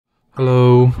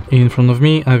Hello, in front of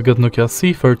me I've got Nokia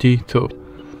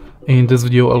C32. In this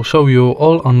video I'll show you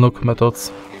all unlock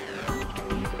methods.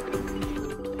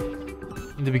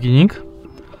 In the beginning,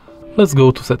 let's go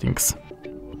to settings.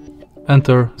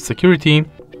 Enter security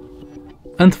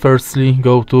and firstly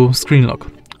go to screen lock.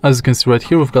 As you can see right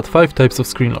here, we've got 5 types of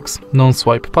screen locks: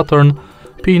 non-swipe pattern,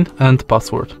 PIN and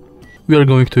password. We are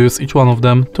going to use each one of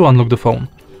them to unlock the phone.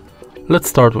 Let's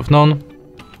start with none.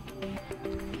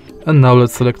 And now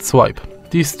let's select swipe.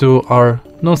 These two are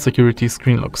non-security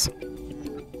screen locks.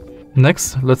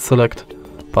 Next, let's select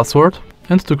password,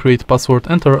 and to create password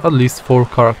enter at least 4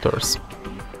 characters.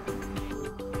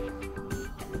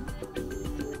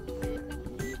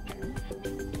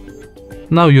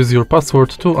 Now use your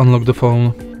password to unlock the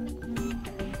phone.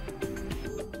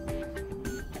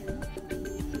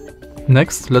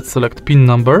 Next, let's select PIN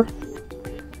number,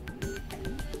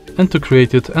 and to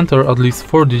create it enter at least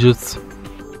 4 digits.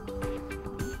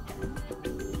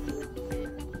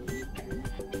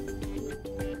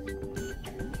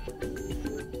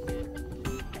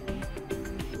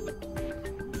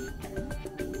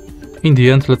 In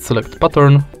the end, let's select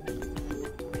pattern,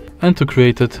 and to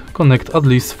create it, connect at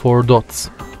least 4 dots.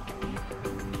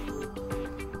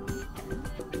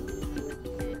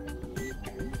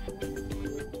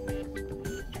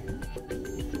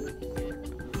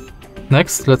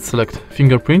 Next, let's select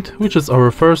fingerprint, which is our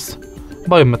first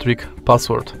biometric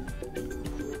password.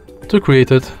 To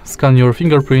create it, scan your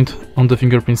fingerprint on the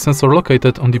fingerprint sensor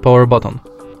located on the power button.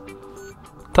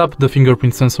 Tap the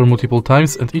fingerprint sensor multiple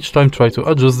times and each time try to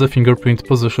adjust the fingerprint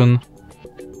position.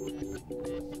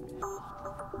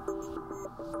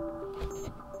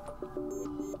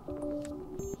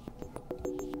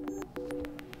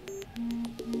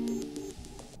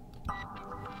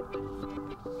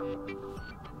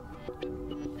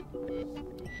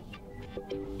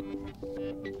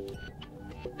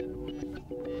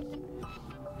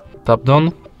 Tap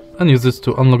done and use it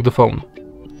to unlock the phone.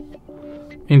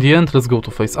 In the end, let's go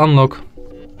to face unlock,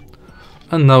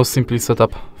 and now simply set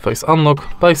up face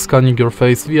unlock by scanning your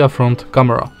face via front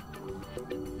camera.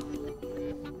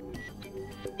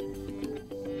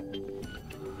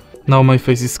 Now my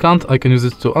face is scanned, I can use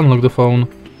it to unlock the phone.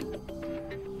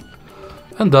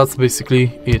 And that's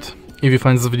basically it. If you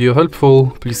find this video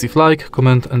helpful, please leave like,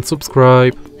 comment and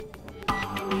subscribe.